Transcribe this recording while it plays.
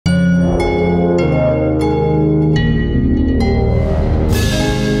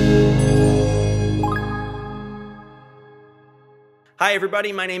Hi,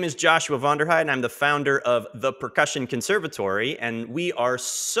 everybody. My name is Joshua Vonderheide, and I'm the founder of the Percussion Conservatory. And we are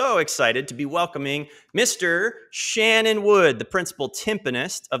so excited to be welcoming Mr. Shannon Wood, the principal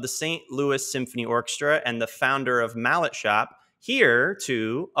timpanist of the St. Louis Symphony Orchestra and the founder of Mallet Shop, here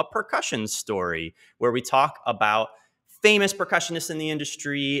to a percussion story where we talk about famous percussionists in the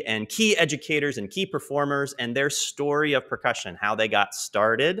industry and key educators and key performers and their story of percussion, how they got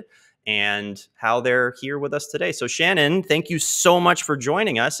started and how they're here with us today. So Shannon, thank you so much for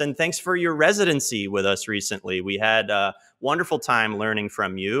joining us, and thanks for your residency with us recently. We had a wonderful time learning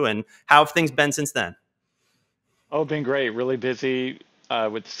from you, and how have things been since then? Oh, been great. Really busy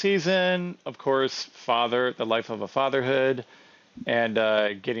with the season, of course, the life of a fatherhood, and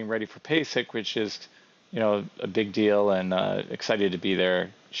getting ready for PASIC, which is, a big deal, and excited to be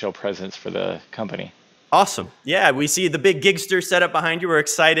there, show presence for the company. Awesome. Yeah, we see the big Gigster setup behind you. We're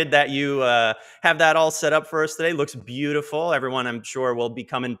excited that you have that all set up for us today. Looks beautiful. Everyone, I'm sure, will be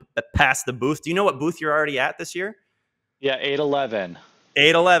coming past the booth. Do you know what booth you're already at this year? Yeah, 811.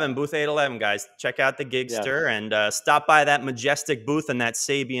 811, booth 811, guys. Check out the Yes. Gigster and stop by that majestic booth and that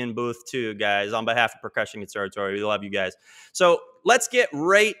Sabian booth too, guys. On behalf of Percussion Conservatory, we love you guys. So let's get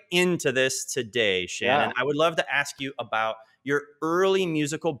right into this today, Shannon. Yeah. I would love to ask you about your early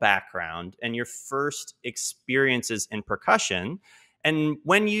musical background and your first experiences in percussion, and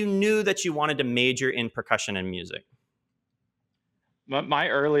when you knew that you wanted to major in percussion and music. My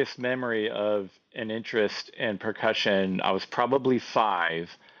earliest memory of an interest in percussion, I was probably 5,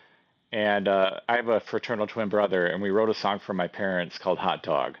 and I have a fraternal twin brother, and we wrote a song for my parents called Hot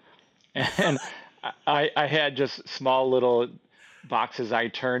Dog. And I had just small little boxes I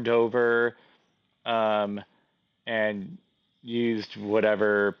turned over um, and used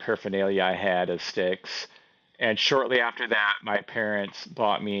whatever paraphernalia I had as sticks. And shortly after that, my parents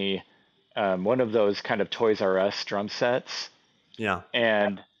bought me one of those kind of Toys R Us drum sets. Yeah.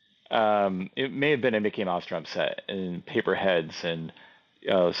 And it may have been a Mickey Mouse drum set and paper heads. And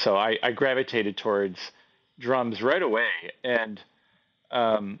so I gravitated towards drums right away. And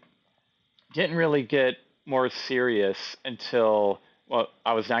um, didn't really get more serious until, well,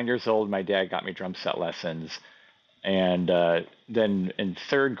 I was 9 years old. My dad got me drum set lessons. And then in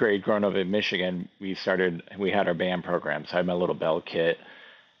third grade, growing up in Michigan, we had our band program. So I had my little bell kit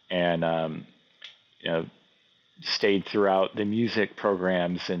and, you know, stayed throughout the music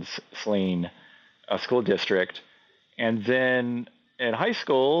programs in Saline School District. And then in high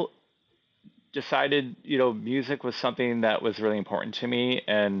school, decided, music was something that was really important to me,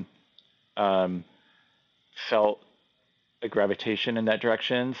 and um, felt a gravitation in that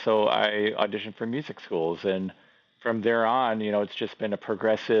direction. So I auditioned for music schools, and from there on, it's just been a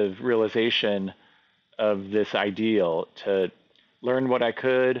progressive realization of this ideal to learn what I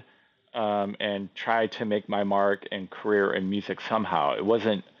could, and try to make my mark and career in music somehow. It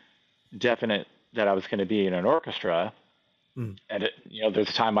wasn't definite that I was going to be in an orchestra, Mm. and there's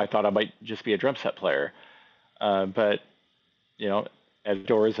a time I thought I might just be a drum set player, but you know, as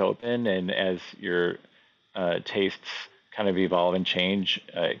doors open and as your tastes kind of evolve and change,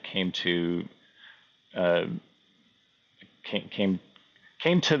 it uh, came came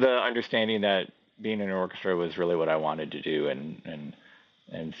came to the understanding that being in an orchestra was really what I wanted to do, and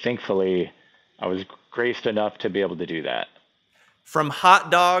thankfully, I was graced enough to be able to do that. From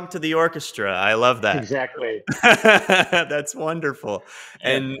hot dog to the orchestra. I love that. Exactly. That's wonderful. Yeah.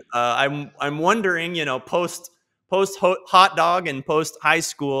 And I'm wondering, post hot dog and post high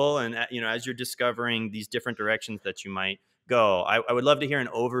school, and as you're discovering these different directions that you might go, I would love to hear an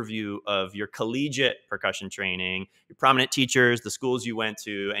overview of your collegiate percussion training, your prominent teachers, the schools you went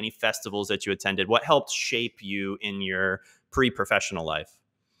to, any festivals that you attended. What helped shape you in your pre-professional life?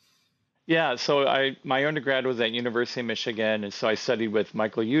 Yeah, so my undergrad was at University of Michigan, and so I studied with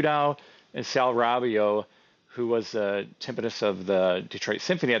Michael Udow and Sal Rabio, who was the timpanist of the Detroit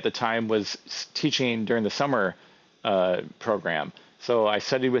Symphony at the time, was teaching during the summer program. So I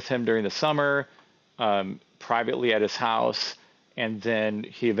studied with him during the summer, privately at his house, and then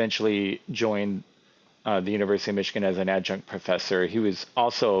he eventually joined the University of Michigan as an adjunct professor. He was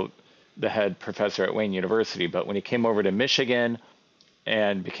also the head professor at Wayne University, but when he came over to Michigan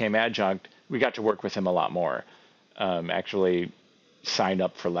and became adjunct, we got to work with him a lot more. Actually signed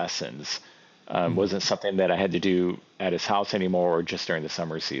up for lessons. Wasn't something that I had to do at his house anymore or just during the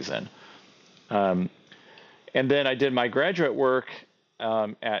summer season. Um, and then I did my graduate work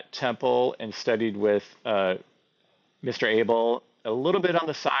at Temple and studied with Mr. Abel a little bit on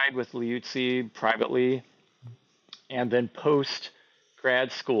the side with Liuzzi privately. And then post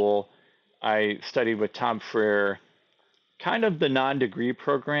grad school, I studied with Tom Freer, kind of the non-degree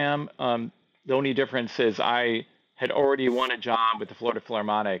program. The only difference is I had already won a job with the Florida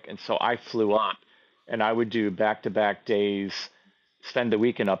Philharmonic, and so I flew up, and I would do back-to-back days, spend the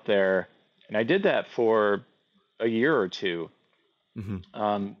weekend up there, and I did that for a year or two, Hmm.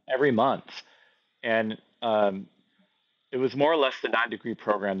 every month, and it was more or less the non-degree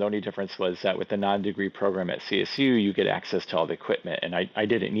program. The only difference was that with the non-degree program at CSU, you get access to all the equipment, and I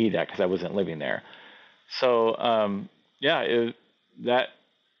didn't need that because I wasn't living there. So yeah, that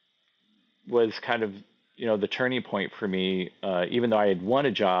was kind of the turning point for me. Even though I had won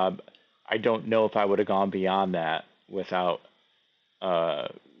a job, I don't know if I would have gone beyond that without uh,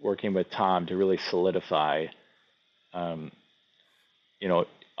 working with Tom to really solidify, um, you know,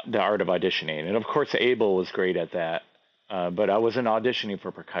 the art of auditioning. And of course, Abel was great at that. But I wasn't auditioning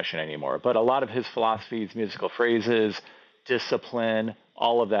for percussion anymore. But a lot of his philosophies, musical phrases, discipline,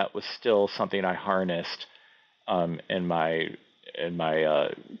 all of that was still something I harnessed in my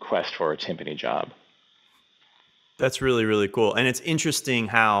quest for a timpani job. That's really, really cool. And it's interesting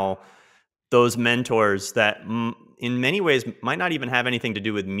how those mentors that in many ways might not even have anything to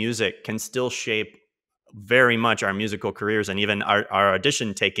do with music can still shape very much our musical careers and even our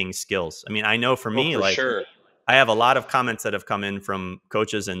audition taking skills. I mean, I know for Oh, me, for like sure. I have a lot of comments that have come in from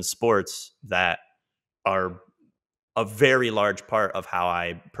coaches in sports that are a very large part of how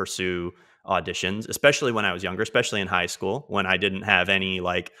I pursue auditions, especially when I was younger, especially in high school when I didn't have any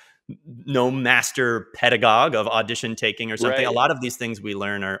like no master pedagogue of audition taking or something. A Right. lot of these things we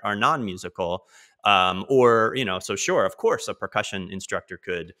learn are non-musical. Or, so sure, of course, a percussion instructor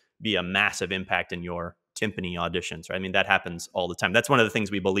could be a massive impact in your timpani auditions, right? I mean, that happens all the time. That's one of the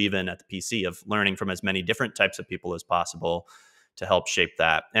things we believe in at the PC of learning from as many different types of people as possible to help shape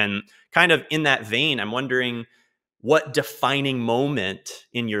that. And kind of in that vein, I'm wondering what defining moment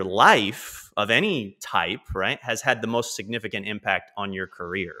in your life of any type, right, has had the most significant impact on your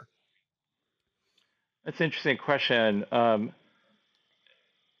career? That's an interesting question. My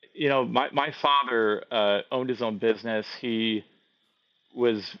father owned his own business. He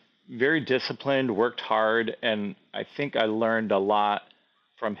was very disciplined, worked hard, and I think I learned a lot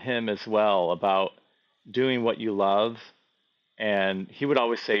from him as well about doing what you love. And he would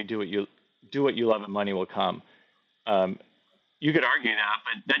always say, "Do what you love, and money will come." Um, you could argue that,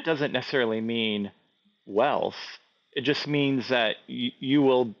 but that doesn't necessarily mean wealth. It just means that you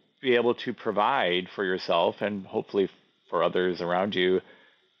will be able to provide for yourself and hopefully for others around you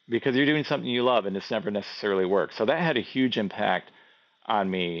because you're doing something you love and it's never necessarily work. So that had a huge impact on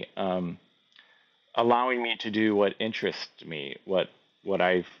me, allowing me to do what interests me, what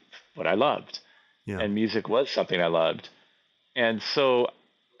I what I loved, Yeah. and music was something I loved. And so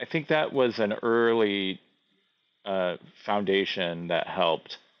I think that was an early foundation that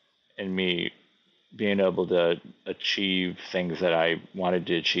helped in me being able to achieve things that I wanted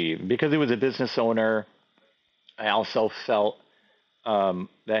to achieve. Because it was a business owner, I also felt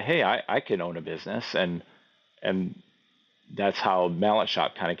that hey, I can own a business, and that's how Mallet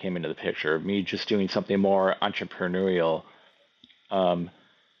Shop kind of came into the picture. Me just doing something more entrepreneurial, um,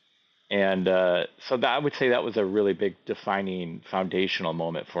 and so that I would say that was a really big defining foundational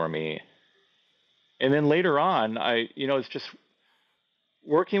moment for me. And then later on, it's just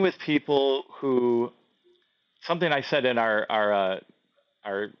working with people who something I said in our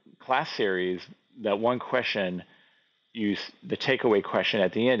class series, that one question, the takeaway question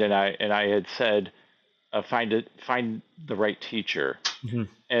at the end, and I had said, find the right teacher, Hmm.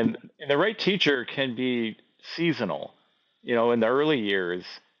 and the right teacher can be seasonal. In the early years,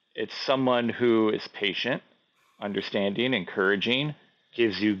 it's someone who is patient, understanding, encouraging,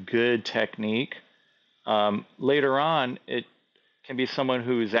 gives you good technique. Later on, it can be someone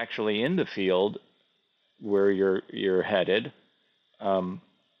who's actually in the field where you're headed, um,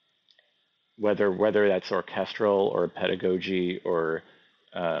 whether that's orchestral or pedagogy or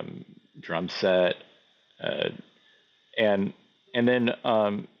um, drum set, uh, and and then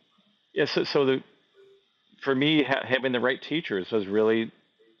yeah. So for me, having the right teachers was really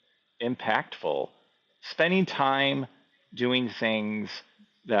impactful. Spending time doing things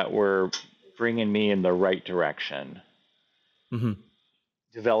that were bringing me in the right direction, Hmm.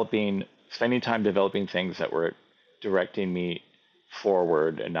 spending time developing things that were directing me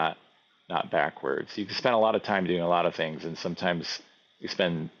forward and not backwards. You can spend a lot of time doing a lot of things, and sometimes we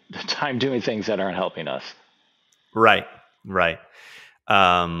spend the time doing things that aren't helping us. Right. Right.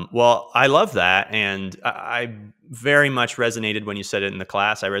 Well, I love that, and I very much resonated when you said it in the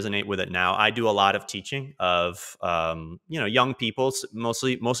class. I resonate with it now. I do a lot of teaching of young people,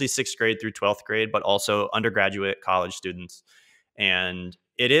 mostly sixth grade through 12th grade, but also undergraduate college students. And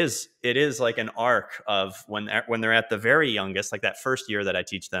it is like an arc of when they're at the very youngest, like that first year that I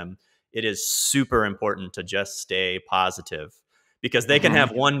teach them it is super important to just stay positive, because they can Hmm.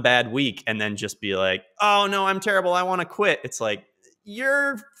 have one bad week and then just be like, oh no, I'm terrible, I want to quit. It's like,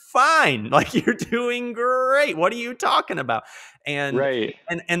 you're fine. Like, you're doing great. What are you talking about? And Right.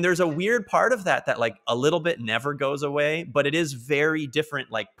 and there's a weird part of that, that like a little bit never goes away, but it is very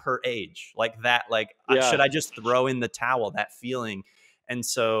different, like per age, like that, like should Yeah. I just throw in the towel, that feeling. And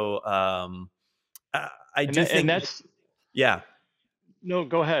so I And do and think, that's yeah. no.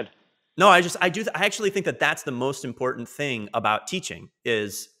 Go ahead. No, I actually think that that's the most important thing about teaching,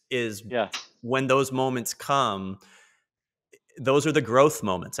 is Yeah. when those moments come, those are the growth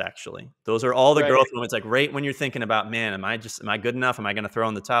moments. Actually, those are all the Right. growth moments. Like, right when you're thinking about, man, am I good enough? Am I going to throw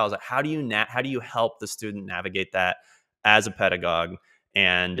in the towels? Like, how do you help the student navigate that as a pedagogue,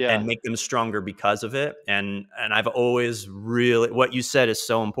 and Yeah. make them stronger because of it? And I've always really, what you said is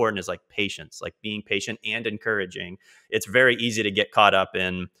so important, is like patience, like being patient and encouraging. It's very easy to get caught up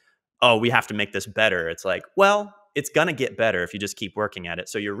in, oh, we have to make this better. It's like, well, it's going to get better if you just keep working at it.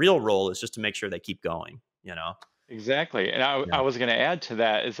 So your real role is just to make sure they keep going, you know? Exactly. And I Yeah. was going to add to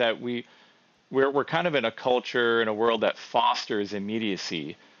that is that we're kind of in a culture in a world that fosters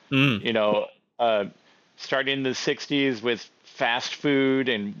immediacy. Mm. You know, uh, starting in the '60s with fast food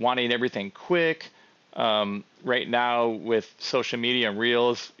and wanting everything quick. Right now with social media and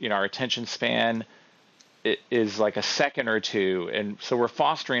reels, our attention span is like a second or two, and so we're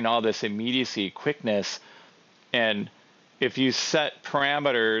fostering all this immediacy, quickness, and if you set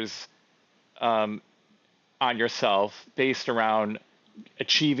parameters um, on yourself based around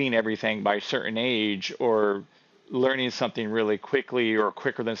achieving everything by a certain age or learning something really quickly or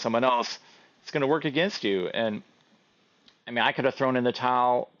quicker than someone else, it's going to work against you. And I mean, I could have thrown in the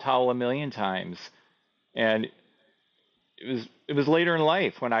towel a million times, and it was later in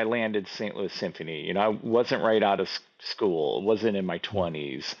life when I landed St. Louis Symphony. I wasn't right out of school, wasn't in my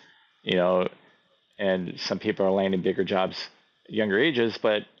 20s, you know, and some people are landing bigger jobs at younger ages,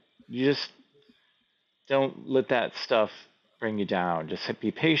 but you just don't let that stuff bring you down. Just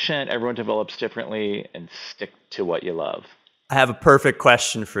be patient. Everyone develops differently, and stick to what you love. I have a perfect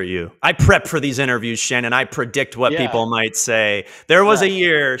question for you. I prep for these interviews, Shannon. I predict what Yeah. people might say. There was a Yes.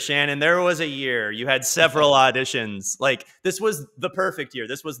 year, Shannon. There was a year. You had several auditions. Like, this was the perfect year.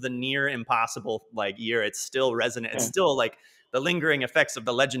 This was the near impossible like year. It's still resonant. It's still like the lingering effects of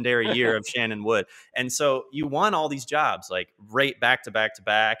the legendary year of Shannon Wood. And so you won all these jobs, like right back to back to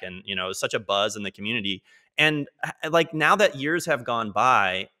back, and it was such a buzz in the community. And like, now that years have gone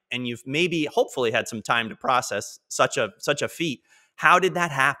by, and you've maybe hopefully had some time to process such a feat, how did that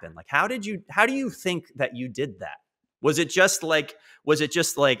happen? Like, how do you think that you did that? Was it just like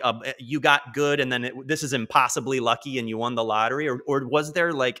you got good, and then this is impossibly lucky and you won the lottery, or was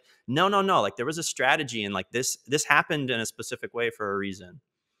there like, no, like there was a strategy, and like this happened in a specific way for a reason?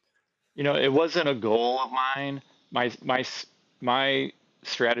 It wasn't a goal of mine. My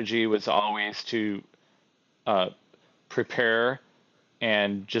strategy was always to uh, prepare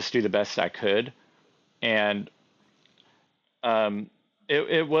and just do the best I could. And um,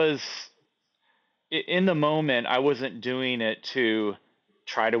 it was in the moment. I wasn't doing it to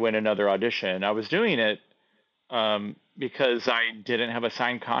try to win another audition. I was doing it because I didn't have a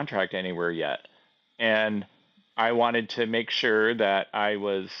signed contract anywhere yet, and I wanted to make sure that I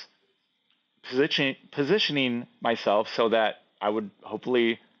was positioning myself so that I would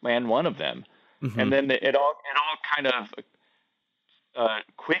hopefully land one of them. And Hmm. then it all kind of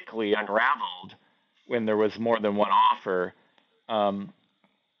quickly unraveled when there was more than one offer. Um,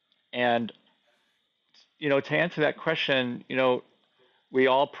 and to answer that question, we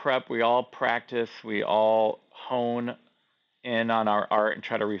all prep, we all practice, we all hone in on our art and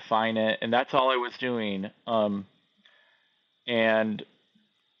try to refine it, and that's all I was doing. And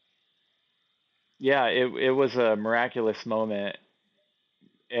yeah, it was a miraculous moment,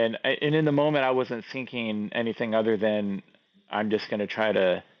 and in the moment I wasn't thinking anything other than I'm just going to try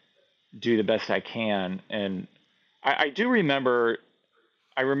to do the best I can. And I do remember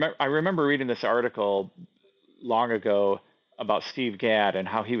I remember reading this article long ago about Steve Gadd and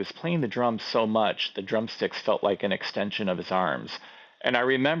how he was playing the drums so much the drumsticks felt like an extension of his arms. And I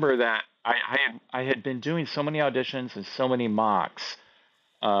remember that I had been doing so many auditions and so many mocks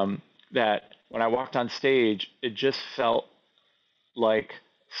that when I walked on stage, it just felt like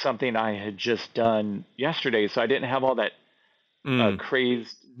something I had just done yesterday. So I didn't have all that Mm.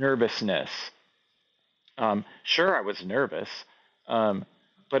 crazed nervousness. Sure, I was nervous, um,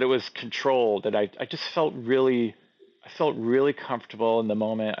 but it was controlled, and I just felt really comfortable in the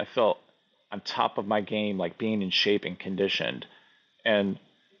moment. I felt on top of my game, like being in shape and conditioned. And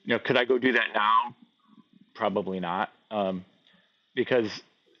could I go do that now? Probably not, because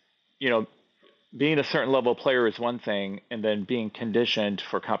you know, being a certain level player is one thing, and then being conditioned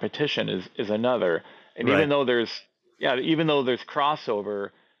for competition is another. And Right. even though there's crossover,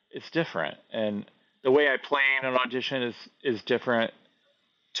 it's different. And the way I play in an audition is different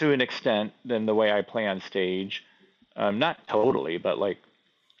to an extent than the way I play on stage. Not totally, but like,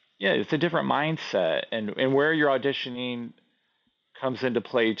 yeah, it's a different mindset, and where you're auditioning comes into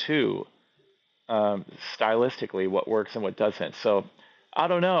play too, stylistically, what works and what doesn't. So I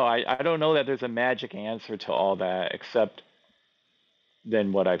don't know. I don't know that there's a magic answer to all that except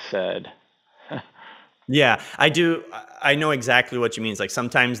than what I've said. Yeah, I do. I know exactly what you mean. It's like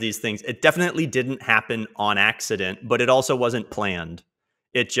sometimes these things, it definitely didn't happen on accident, but it also wasn't planned.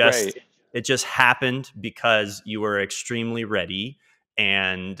 It just, Right. it just happened because you were extremely ready,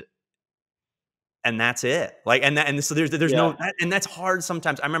 and that's it. Like, and so there's no, Yeah. and that's hard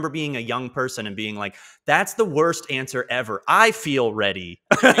sometimes. I remember being a young person and being like, that's the worst answer ever. I feel ready.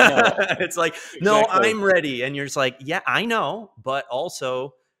 I know. It's like, no, Exactly. I'm ready. And you're just like, yeah, I know, but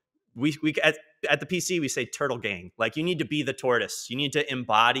also we at the PC we say turtle gang. Like, you need to be the tortoise. You need to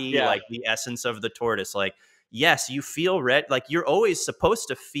embody Yeah. like the essence of the tortoise. Like, yes, you feel ready. Like, you're always supposed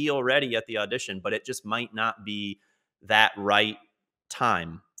to feel ready at the audition, but it just might not be that right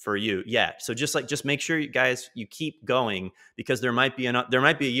time for you. Yeah. So just make sure you guys, you keep going, because there might be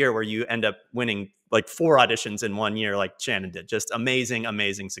a year where you end up winning like 4 auditions in one year, like Shannon did. Just amazing,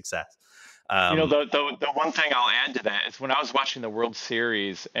 amazing success. Um, The one thing I'll add to that is when I was watching the World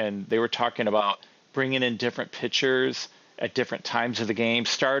Series and they were talking about bringing in different pitchers at different times of the game,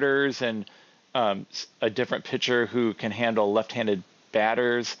 starters and a different pitcher who can handle left-handed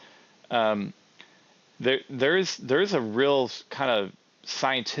batters. Um, there's a real kind of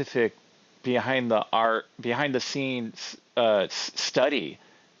scientific behind the scenes study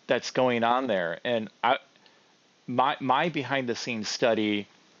that's going on there, and my behind the scenes study,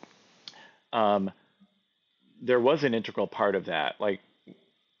 um, there was an integral part of that, like,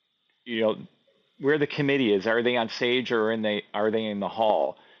 you know, where the committee is. Are they on stage or are they in the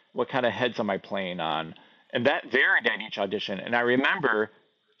hall? What kind of heads am I playing on? And that varied at each audition. And I remember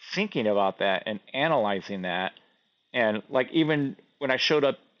thinking about that and analyzing that. And like, even when I showed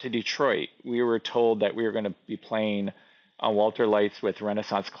up to Detroit, we were told that we were going to be playing on Walter Lights with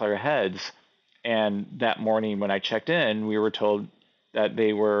Renaissance Clairheads. And that morning when I checked in, we were told that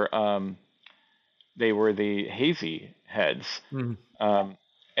they were the hazy heads, mhm. um,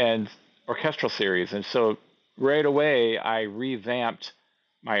 and orchestral series. And so right away, I revamped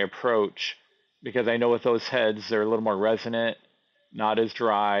my approach because I know with those heads, they're a little more resonant, not as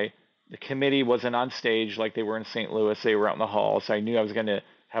dry. The committee wasn't on stage like they were in St. Louis, they were out in the hall. So I knew I was going to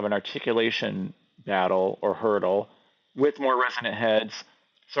have an articulation battle or hurdle with more resonant heads.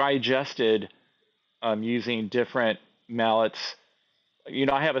 So I adjusted, using different mallets.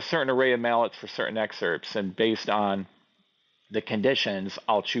 I have a certain array of mallets for certain excerpts, and based on the conditions,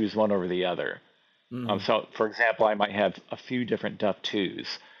 I'll choose one over the other. Mhm. So, for example, I might have a few different Duff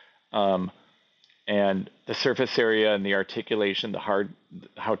 2s, um, and the surface area and the articulation,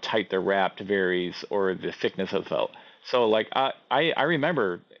 how tight they're wrapped varies, or the thickness of the felt. So, like, I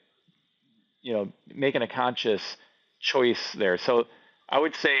remember, making a conscious choice there. So, I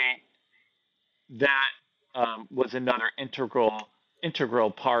would say that was another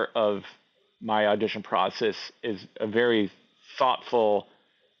integral part of my audition process, is a very thoughtful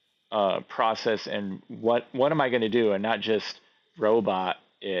process, and what am I going to do, and not just robot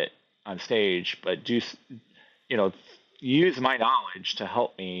it on stage, but you know use my knowledge to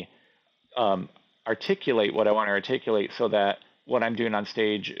help me um, articulate what I want to articulate, so that what I'm doing on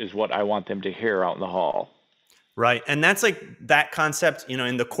stage is what I want them to hear out in the hall. Right. And that's like that concept,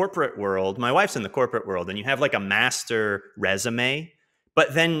 in the corporate world. My wife's in the corporate world, and you have like a master resume.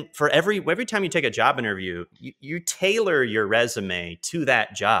 But then for every time you take a job interview, you tailor your resume to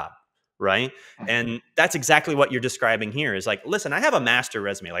that job. Right. And that's exactly what you're describing here is like, listen, I have a master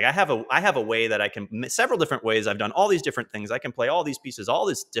resume. Like, I have a way that I can, several different ways. I've done all these different things. I can play all these pieces, all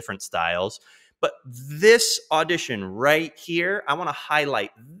these different styles. But this audition right here, I want to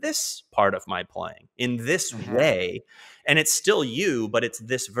highlight this part of my playing in this Mm-hmm. way. And it's still you, but it's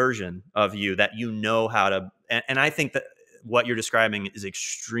this version of you that you know how to. And I think that what you're describing is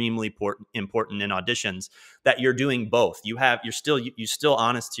extremely important in auditions, that you're doing both. You're still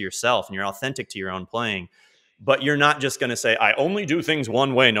honest to yourself, and you're authentic to your own playing. But you're not just going to say, I only do things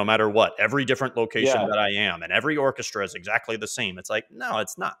one way no matter what, every different location Yeah, that I am, and every orchestra is exactly the same. It's like, no,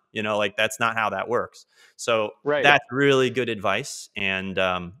 it's not. Like, that's not how that works. So right. that's really good advice, and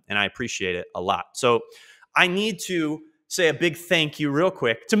I appreciate it a lot. So I need to say a big thank you real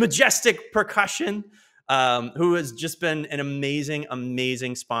quick to Majestic Percussion. who has just been an amazing,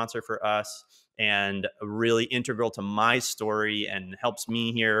 amazing sponsor for us and really integral to my story and helps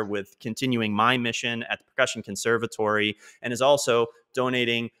me here with continuing my mission at the Percussion Conservatory, and is also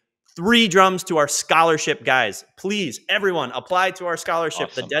donating 3 drums to our scholarship. Guys, please, everyone, apply to our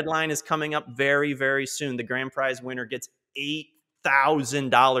scholarship. The Awesome. deadline is coming up very, very soon. The grand prize winner gets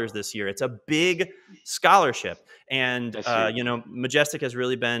 $8,000 this year. It's a big scholarship. And, That's huge. Majestic has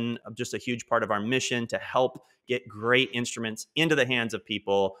really been just a huge part of our mission to help get great instruments into the hands of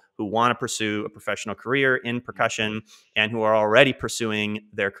people who want to pursue a professional career in percussion and who are already pursuing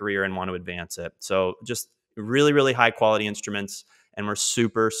their career and want to advance it. So just really, really high quality instruments. And we're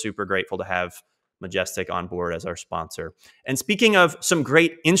super, super grateful to have Majestic on board as our sponsor. And speaking of some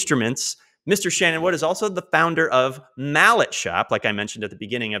great instruments, Mr. Shannon Wood is also the founder of Mallet Shop, like I mentioned at the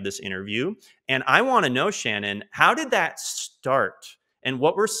beginning of this interview. And I want to know, Shannon, how did that start? And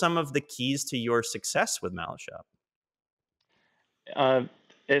what were some of the keys to your success with Mallet Shop? Uh,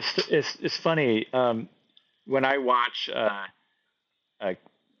 it's funny when I watch uh,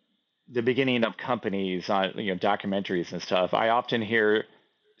 the beginning of companies on documentaries and stuff. I often hear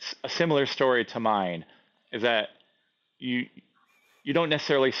a similar story to mine. Is that you you don't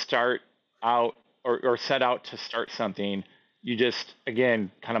necessarily start out or set out to start something. You just,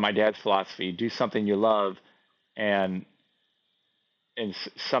 again, kind of my dad's philosophy: do something you love, and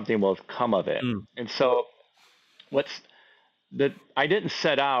something will come of it. Mm, And so what's that? I didn't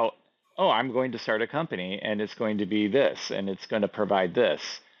set out, oh, I'm going to start a company and it's going to be this and it's going to provide this.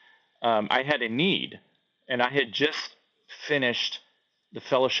 I had a need, and I had just finished the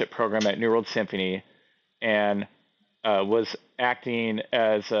fellowship program at New World Symphony, and was acting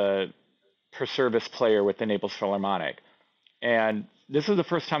as a per service player with the Naples Philharmonic. And this was the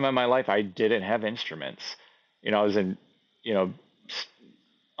first time in my life I didn't have instruments. I was in, you know,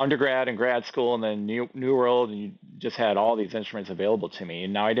 undergrad and grad school, and then New World, and you just had all these instruments available to me,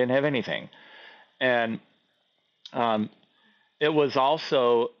 and now I didn't have anything. And um, it was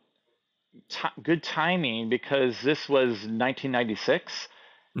also good timing because this was 1996,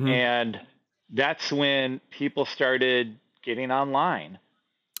 mhm. and that's when people started getting online.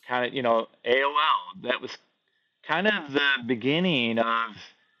 Kind of, AOL. That was kind of the beginning of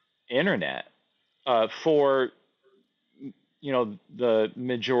internet for the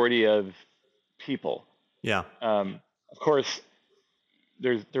majority of people. Yeah. Of course,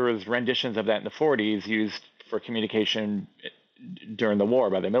 there was renditions of that in the 40s used for communication during the war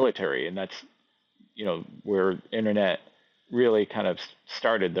by the military, and that's where internet really kind of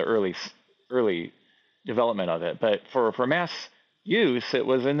started the early development of it. But for mass use, it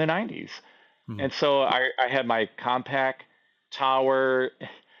was in the 90s. Mhm. And so I had my compact tower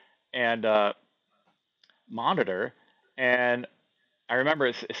and monitor, and I remember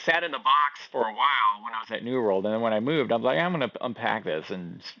it sat in the box for a while when I was at New World, and then when I moved, I'm like, I'm going to unpack this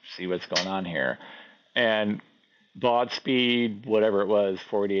and see what's going on here. And baud speed, whatever it was,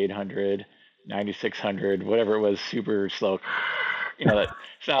 4800, 9600, whatever it was, super slow, that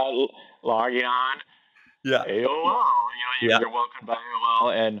sound logging on Yeah. AOL. Yeah. You're welcome by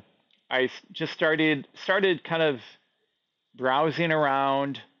AOL, and I just started kind of browsing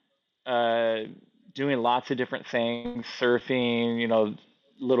around, uh, doing lots of different things, surfing,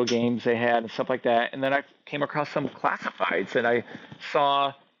 little games they had and stuff like that. And then I came across some classifieds, and I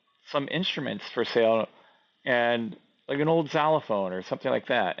saw some instruments for sale, and like an old xylophone or something like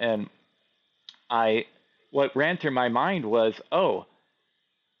that. And I, what ran through my mind was, oh,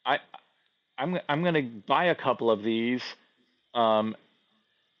 I, I'm going to buy a couple of these, um,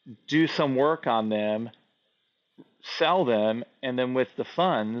 do some work on them, sell them, and then with the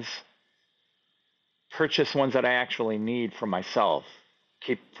funds, purchase ones that I actually need for myself,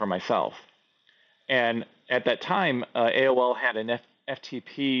 keep for myself. And at that time, AOL had an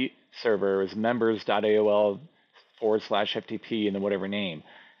FTP server. It was members.aol/FTP and then whatever name.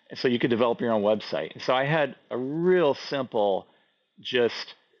 And so you could develop your own website. And so I had a real simple,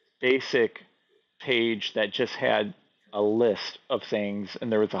 just basic page that just had a list of things,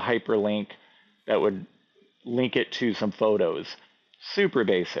 and there was a hyperlink that would link it to some photos. Super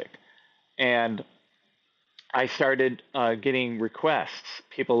basic. And I started getting requests,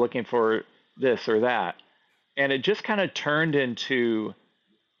 people looking for this or that. And it just kind of turned into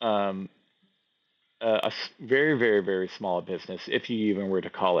um, a very, very, very small business, if you even were to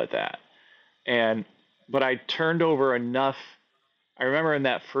call it that. And but I turned over enough. I remember in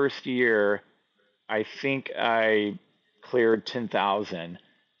that first year, I think I cleared 10,000,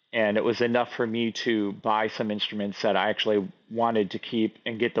 and it was enough for me to buy some instruments that I actually wanted to keep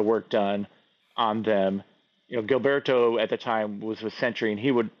and get the work done on them. Gilberto at the time was with Century, and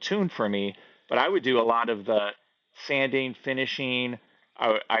he would tune for me, but I would do a lot of the sanding, finishing.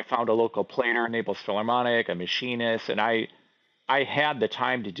 I found a local plater, Naples Philharmonic, a machinist, and I had the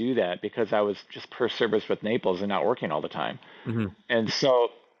time to do that because I was just per service with Naples and not working all the time. Hmm. And so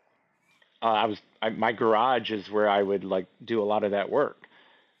my garage is where I would like do a lot of that work,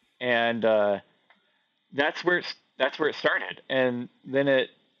 and that's where it started, and then it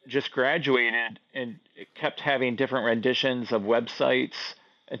just graduated, and it kept having different renditions of websites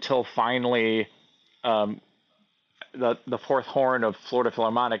until finally um, the fourth horn of Florida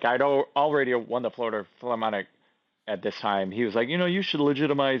Philharmonic. Already won the Florida Philharmonic at this time. He was like, you should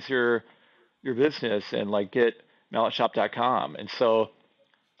legitimize your business and like get malletshop.com. And so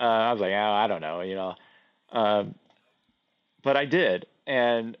I was like, oh, I don't know, um, but I did,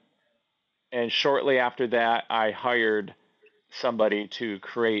 and shortly after that, I hired somebody to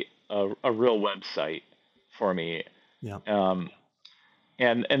create a real website for me. Yeah. Um,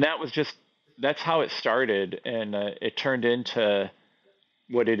 and that was just that's how it started, and it turned into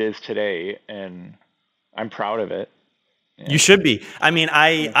what it is today, and I'm proud of it. You And should be. I mean,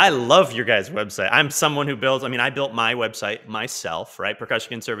 yeah, I love your guys' website. I'm someone who builds. I mean, I built my website myself, right? Percussion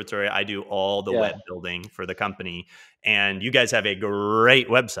Conservatory. I do all the yeah, web building for the company, and you guys have a great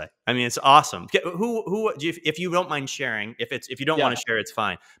website. I mean, it's awesome. Who if you don't mind sharing, if you don't want yeah. to share, it's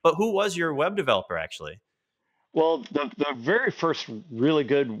fine. But who was your web developer actually? Well, the very first really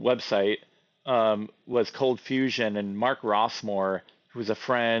good website was Cold Fusion, and Mark Rossmore, who was a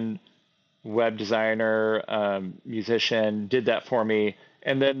friend, web designer, musician, did that for me.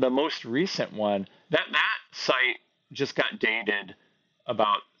 And then the most recent one, that site just got dated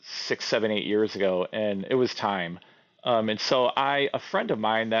about 6, 7, 8 years ago, and it was time. And so a friend of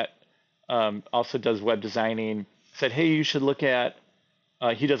mine that also does web designing, said, "Hey, you should look at."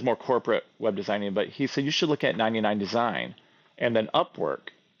 He does more corporate web designing, but he said you should look at 99 Design and then Upwork.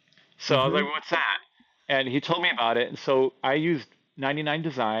 So I was like, Hmm. "What's that?" And he told me about it. And so I used 99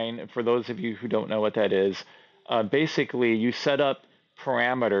 Design. For those of you who don't know what that is, basically you set up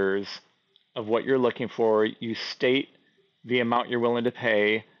parameters of what you're looking for. You state the amount you're willing to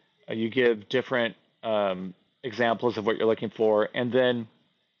pay. You give different examples of what you're looking for, and then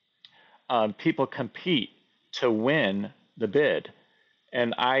people compete to win the bid.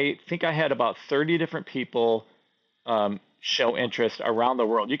 And I think I had about 30 different people show interest around the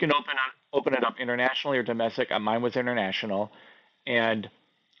world. You can open it up internationally or domestic. Mine was international, and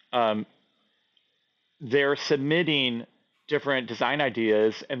um, they're submitting different design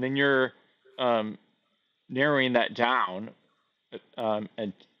ideas, and then you're um, narrowing that down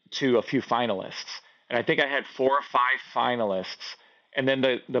and to a few finalists. And I think I had 4 or 5 finalists, and then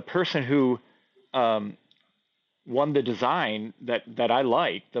the person who um, won the design that I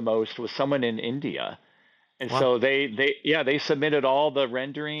liked the most was someone in India. And Wow. so they submitted all the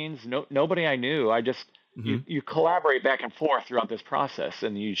renderings. Nobody I knew. I just Hmm. you collaborate back and forth throughout this process,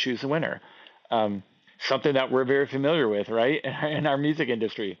 and you choose a winner. Um, Something that we're very familiar with, right, in our music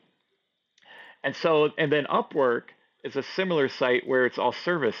industry. And then Upwork is a similar site where it's all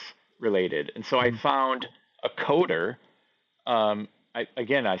service related. And so I found a coder.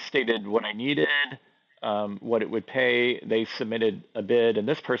 I stated what I needed, what it would pay. They submitted a bid, and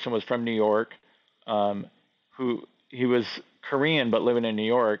this person was from New York, um, who he was Korean but living in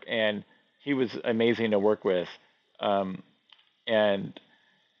New York, and he was amazing to work with. Um, and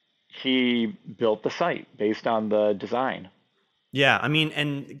he built the site based on the design. Yeah, I mean,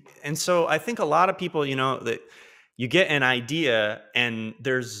 and so I think a lot of people, that you get an idea, and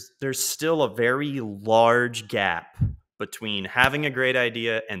there's still a very large gap between having a great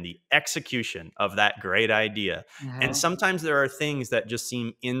idea and the execution of that great idea. And Hmm. sometimes there are things that just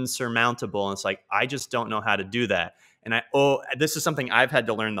seem insurmountable, and it's like I just don't know how to do that. And this is something I've had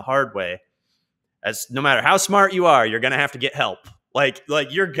to learn the hard way, as no matter how smart you are, you're gonna have to get help. Like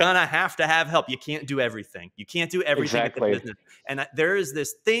you're gonna have to have help. You can't do everything. You can't do everything at the Exactly. business. And there is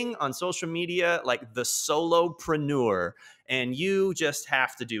this thing on social media, like the solopreneur, and you just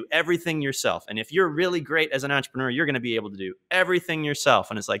have to do everything yourself. And if you're really great as an entrepreneur, you're gonna be able to do everything yourself.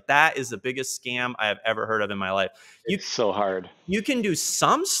 And it's like that is the biggest scam I have ever heard of in my life. You It's so hard. you can do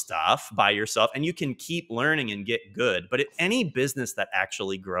some stuff by yourself, and you can keep learning and get good. But any business that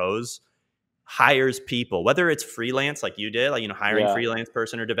actually grows hires people, whether it's freelance like you did, like, hiring Yeah. freelance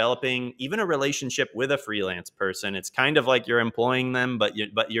person, or developing even a relationship with a freelance person. It's kind of like you're employing them, but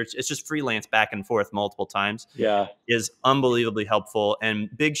it's just freelance back and forth multiple times, Yeah. is unbelievably helpful. And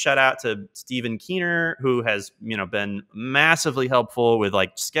big shout out to Steven Keener, who has, been massively helpful with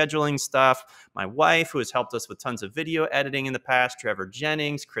like scheduling stuff. My wife, who has helped us with tons of video editing in the past, Trevor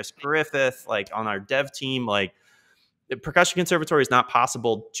Jennings, Chris Griffith, like on our dev team, like the Percussion Conservatory is not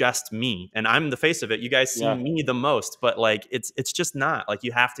possible just me, and I'm the face of it. You guys see Yeah. me the most, but like it's just not. Like,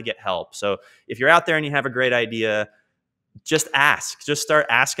 you have to get help. So if you're out there and you have a great idea, just ask. Just start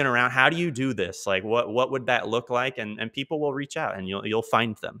asking around. How do you do this? Like, what would that look like? And people will reach out, and you'll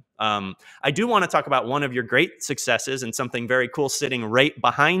find them. I do want to talk about one of your great successes and something very cool sitting right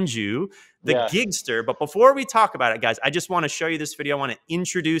behind you, the Yeah. Gigster. But before we talk about it, guys, I just want to show you this video. I want to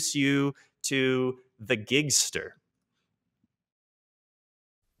introduce you to the Gigster.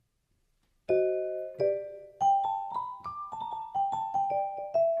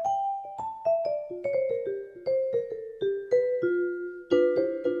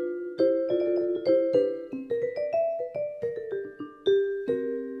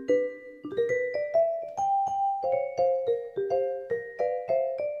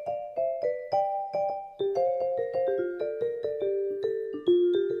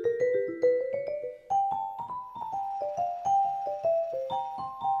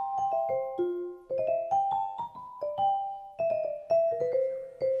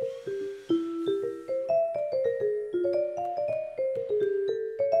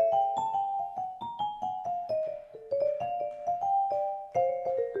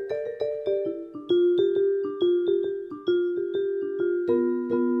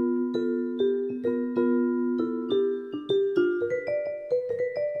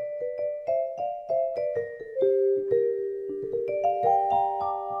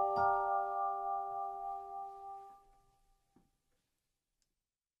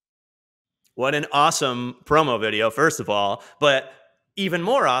 What an awesome promo video, first of all. But even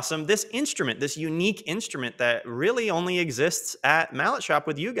more awesome, this instrument, this unique instrument that really only exists at Mallet Shop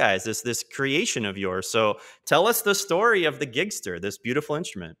with you guys, this creation of yours. So tell us the story of the Gigster, this beautiful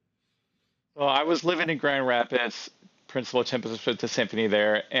instrument. Well, I was living in Grand Rapids, principal tempest with the symphony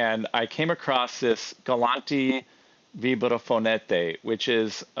there, and I came across this Galanti vibrafonete, which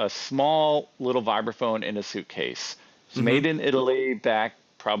is a small little vibraphone in a suitcase. It's made in Italy back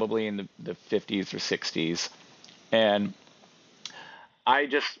probably in the 50s or 60s. And I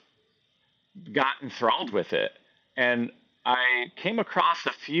just got enthralled with it. And I came across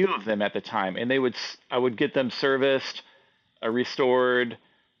a few of them at the time, and I would get them serviced, restored,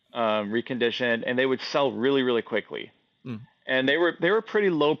 reconditioned, and they would sell really, really quickly. And they were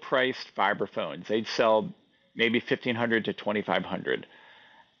pretty low priced vibraphones. They'd sell maybe 1,500 to 2,500.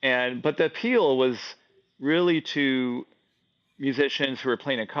 But the appeal was really to musicians who were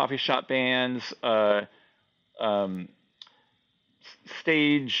playing in coffee shop bands,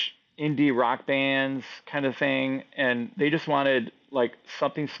 stage indie rock bands kind of thing, and they just wanted like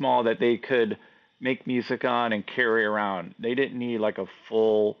something small that they could make music on and carry around. They didn't need like a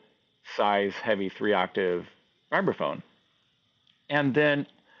full size heavy 3-octave vibraphone. And then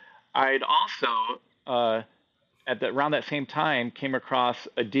I'd also around that same time came across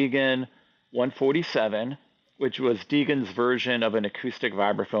a Deegan 147, which was Deegan's version of an acoustic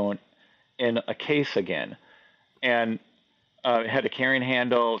vibraphone in a case again. And it had a carrying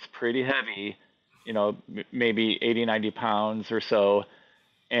handle. It's pretty heavy, maybe 80, 90 pounds or so.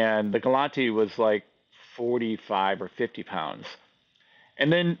 And the Galanti was like 45 or 50 pounds.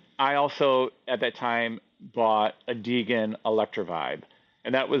 And then I also, at that time, bought a Deegan Electrovibe.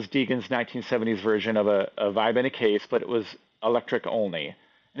 And that was Deegan's 1970s version of a vibe in a case, but it was electric only.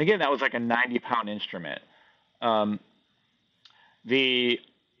 And again, that was like a 90-pound instrument. The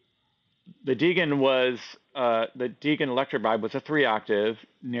Deegan was the Deegan Electrovibe was a 3-octave,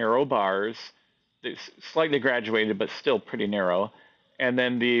 narrow bars, slightly graduated, but still pretty narrow. And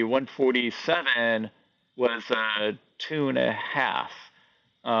then the 147 was a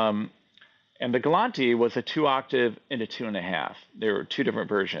 2.5. And the Galanti was a 2-octave and a 2.5. There were two different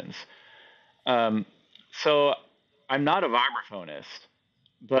versions. So I'm not a vibraphonist,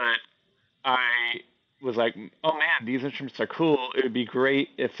 but I was like, oh man, these instruments are cool. It would be great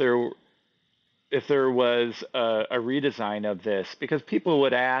if there was a redesign of this, because people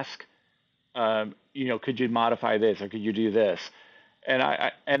would ask, could you modify this or could you do this? And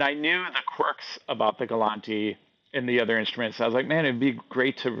I knew the quirks about the Galanti and the other instruments. I was like, man, it'd be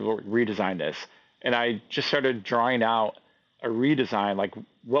great to redesign this. And I just started drawing out a redesign, like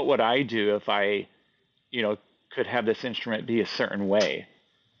what would I do if I, could have this instrument be a certain way.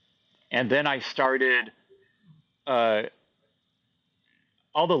 And then I started all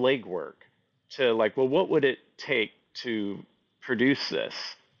the legwork to like, well, what would it take to produce this?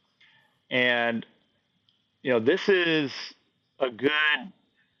 And, this is a good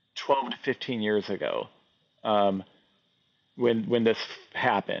 12 to 15 years ago when this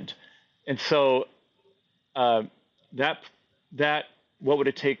happened. And so that what would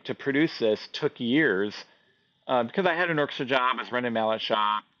it take to produce this took years because I had an orchestra job, I was running a mallet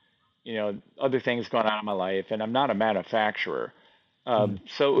shop, other things going on in my life, and I'm not a manufacturer. Mhm.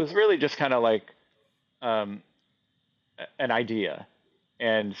 So it was really just kind of like um, an idea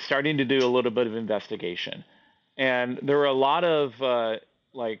and starting to do a little bit of investigation. And there were a lot of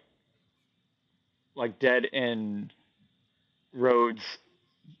like dead end roads,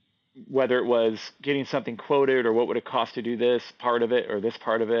 whether it was getting something quoted or what would it cost to do this part of it or this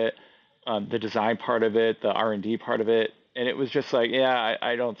part of it, the design part of it, the R&D part of it. And it was just like, yeah,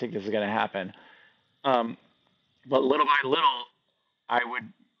 I don't think this is going to happen. Um, but little by little, I would,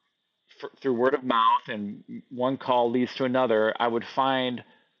 through word of mouth and one call leads to another, I would find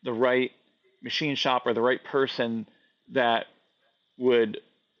the right machine shop or the right person that would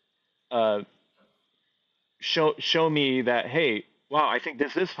uh, show me that, hey, wow, I think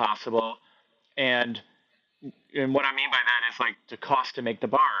this is possible. And what I mean by that is like the cost to make the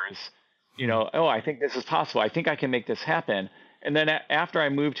bars. Mhm. Oh, I think this is possible. I think I can make this happen. And then after I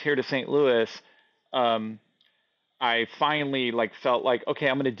moved here to St. Louis, um, I finally like felt like, okay,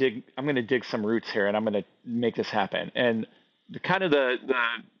 I'm gonna dig some roots here, and I'm gonna make this happen. And the kind of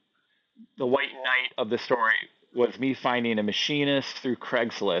the white knight of the story was me finding a machinist through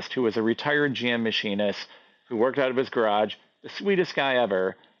Craigslist who was a retired GM machinist who worked out of his garage, the sweetest guy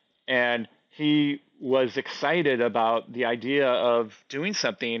ever, and he was excited about the idea of doing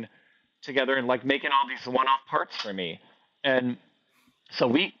something together and like making all these one-off parts for me. And so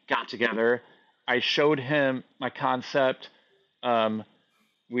we got together. I showed him my concept. Um,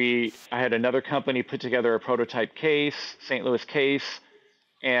 I had another company put together a prototype case, St. Louis case,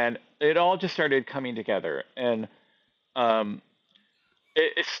 and it all just started coming together. And um,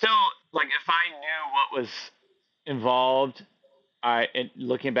 it's still like if I knew what was involved,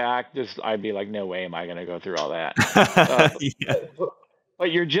 looking back, just I'd be like, no way am I going to go through all that. Uh, Yeah.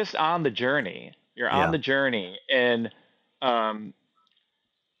 but you're just on the journey. You're on Yeah. the journey, um,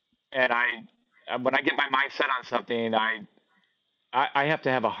 and when I get my mindset on something, I have to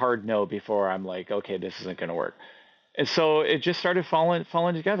have a hard no before I'm like, okay, this isn't going to work. And so it just started falling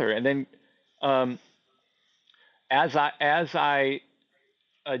together. And then um, as I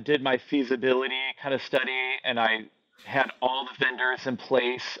did my feasibility kind of study and I had all the vendors in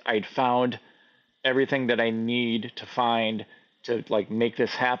place, I'd found everything that I need to find to like make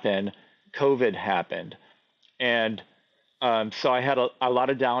this happen. COVID happened, and so I had a lot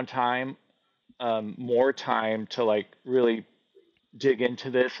of downtime, more time to like really dig into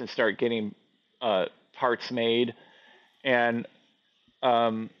this and start getting parts made. And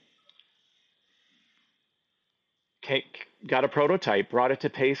um, got a prototype, brought it to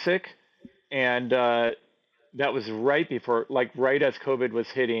PASIC, and that was right before, like right as COVID was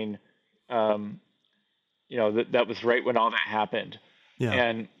hitting. Um, that was right when all that happened, Yeah.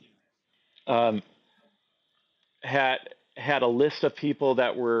 and um, had had a list of people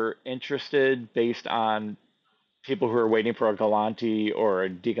that were interested based on people who were waiting for a Galanti or a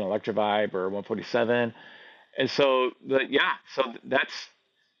Deacon Electrovibe or a 147. And so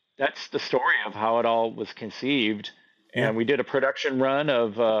that's the story of how it all was conceived. Yeah. And we did a production run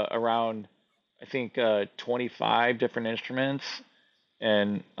of around, I think, 25 different instruments,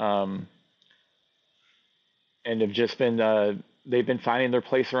 and have just been they've been finding their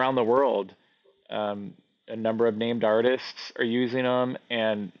place around the world. Um, a number of named artists are using them,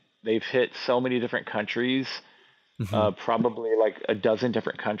 and they've hit so many different countries, Mhm. probably like a dozen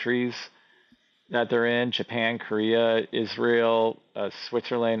different countries that they're in: Japan, Korea, Israel,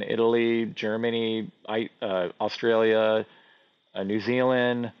 Switzerland, Italy, Germany, Australia, New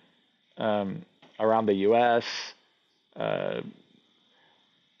Zealand, um, around the U.S., uh,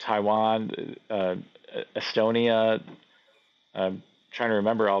 Taiwan, Estonia. I'm trying to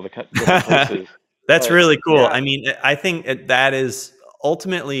remember all the different places, That's but really cool. yeah, I mean, I think that is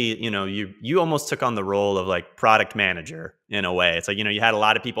ultimately, you almost took on the role of like product manager in a way. It's like, you had a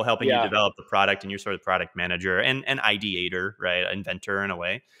lot of people helping you yeah, develop the product and you're sort of product manager and ideator, right? Inventor in a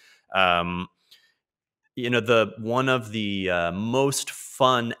way. Um, the one of the most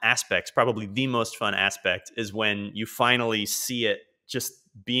fun aspects, probably the most fun aspect, is when you finally see it just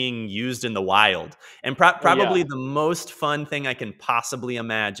being used in the wild. And oh probably yeah, the most fun thing I can possibly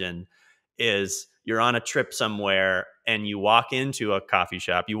imagine is you're on a trip somewhere and you walk into a coffee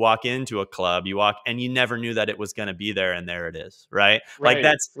shop, you walk into a club, and you never knew that it was going to be there, and there it is, right? Like right,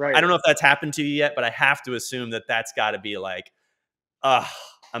 I right. don't know if that's happened to you yet, but I have to assume that that's got to be like, oh,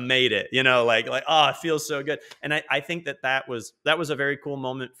 I made it, oh, it feels so good. And I think that was a very cool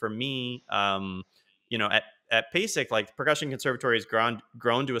moment for me. At PASIC, like the percussion conservatory has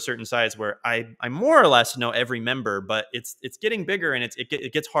grown to a certain size where I more or less know every member, but it's getting bigger and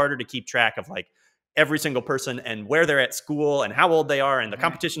it gets harder to keep track of like every single person and where they're at school and how old they are and the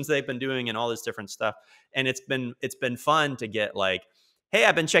competitions they've been doing and all this different stuff. And it's been fun to get like, hey,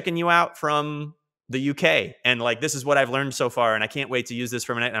 I've been checking you out from the UK, and like this is what I've learned so far, and I can't wait to use this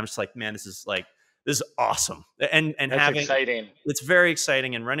for a minute. And I'm just like, man, this is awesome. And That's having exciting. it's very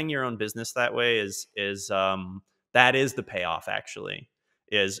exciting, and running your own business that way is that is the payoff actually.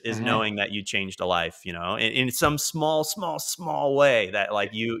 Is knowing that you changed a life, you know, in some small way, that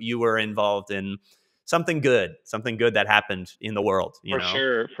like you were involved in something good that happened in the world, you For know.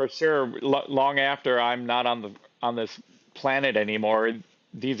 sure, for sure. Long after I'm not on this planet anymore,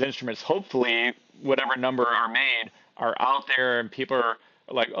 these instruments, hopefully, whatever number are made, are out there, and people are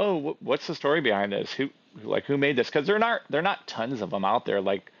like, "Oh, what's the story behind this? Who made this?" Because they're not tons of them out there,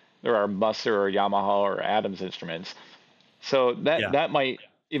 like there are Musser or Yamaha or Adams instruments. So Yeah. that might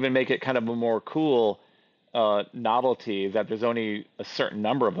even make it kind of a more cool novelty that there's only a certain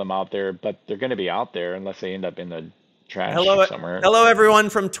number of them out there, but they're going to be out there unless they end up in the trash Hello, somewhere. hello, everyone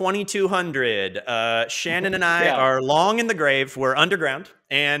from 2200. Shannon and I Yeah, are long in the grave. We're underground,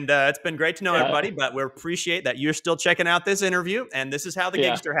 and it's been great to know yeah, everybody. But we appreciate that you're still checking out this interview. And this is how the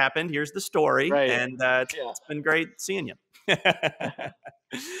yeah, Gigster happened. Here's the story, right. and Yeah. it's been great seeing you.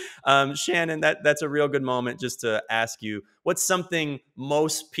 Shannon, that's a real good moment just to ask you, what's something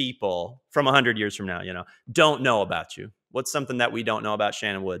most people from 100 years from now, you know, don't know about you? What's something that we don't know about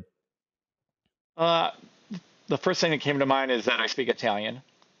Shannon Wood? Uh, the first thing that came to mind is that I speak Italian.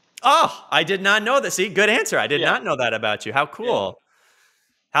 Oh, I did not know that. See, good answer. I did Yeah, not know that about you. How yeah. cool.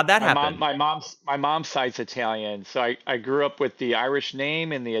 How'd that happen? My mom's side's Italian, so I grew up with the Irish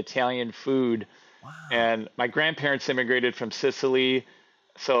name and the Italian food. Wow. And my grandparents immigrated from Sicily,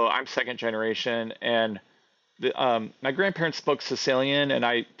 so I'm second generation. And my grandparents spoke Sicilian, and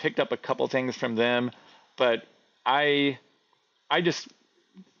I picked up a couple things from them, but I I just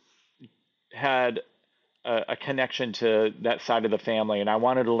had a connection to that side of the family, and I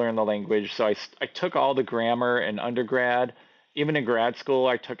wanted to learn the language. So I took all the grammar in undergrad. Even in grad school,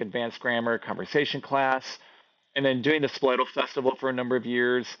 I took advanced grammar conversation class, and then doing the Spoleto Festival for a number of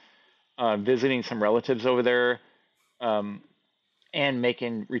years, visiting some relatives over there, um, and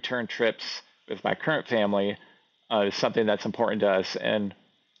making return trips with my current family is something that's important to us. And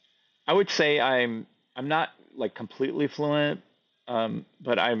I would say I'm not like completely fluent,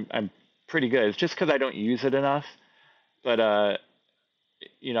 but I'm pretty good. It's just because I don't use it enough. But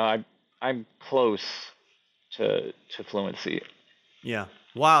I'm close to fluency. Yeah.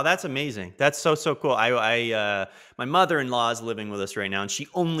 Wow, that's amazing. That's so cool. My mother-in-law is living with us right now, and she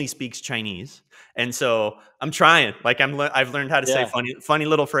only speaks Chinese. And so I'm trying. Like I've learned how to say Yeah, funny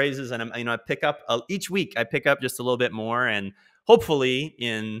little phrases, and I pick up each week. I pick up just a little bit more, and hopefully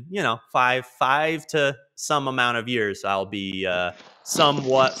in five to some amount of years, I'll be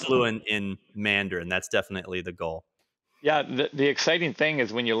somewhat fluent in Mandarin. That's definitely the goal. yeah. The exciting thing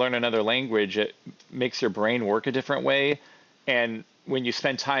is when you learn another language, it makes your brain work a different way, and when you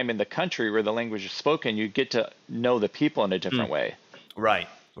spend time in the country where the language is spoken, you get to know the people in a Mm, different way. right.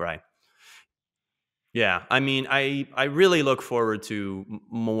 Right. Yeah, I mean, I really look forward to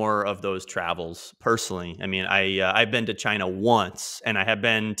more of those travels personally. I mean, I've been to China once, and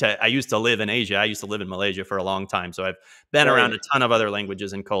I used to live in Asia. I used to live in Malaysia for a long time, so I've been around Right. a ton of other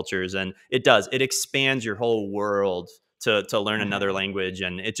languages and cultures, and it expands your whole world to learn another Hmm. language,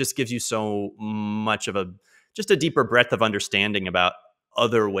 and it just gives you so much of a deeper breadth of understanding about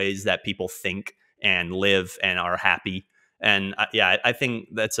other ways that people think and live and are happy. And yeah, I think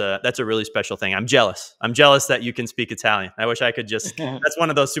that's a really special thing. I'm jealous. I'm jealous that you can speak Italian. I wish I could just. That's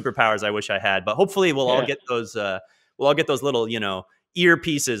one of those superpowers I wish I had. But hopefully, we'll all Yeah. get those. We'll all get those little,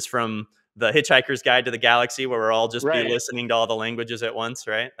 earpieces from the Hitchhiker's Guide to the Galaxy, where we'll all just be Right. listening to all the languages at once.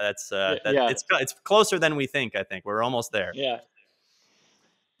 Right? Yeah. That Yeah. it's closer than we think. I think we're almost there. Yeah.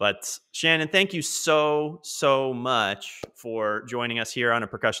 But Shannon, thank you so much for joining us here on A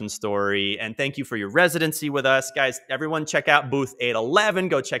Percussion Story. And thank you for your residency with us. Guys, everyone check out booth 811.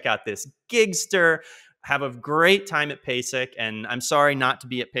 Go check out this Gigster. Have a great time at PASIC. And I'm sorry not to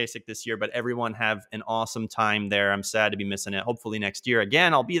be at PASIC this year, but everyone have an awesome time there. I'm sad to be missing it. Hopefully next year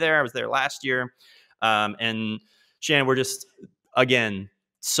again, I'll be there. I was there last year. And Shannon, we're just, again,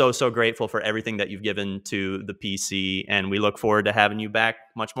 so grateful for everything that you've given to the PC, and we look forward to having you back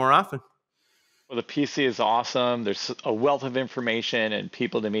much more often. Well, the PC is awesome. There's a wealth of information and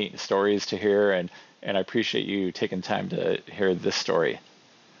people to meet and stories to hear, and I appreciate you taking time to hear this story.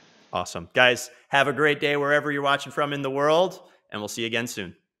 Awesome. Guys, have a great day wherever you're watching from in the world, and we'll see you again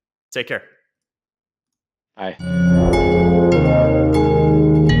soon. Take care. Bye.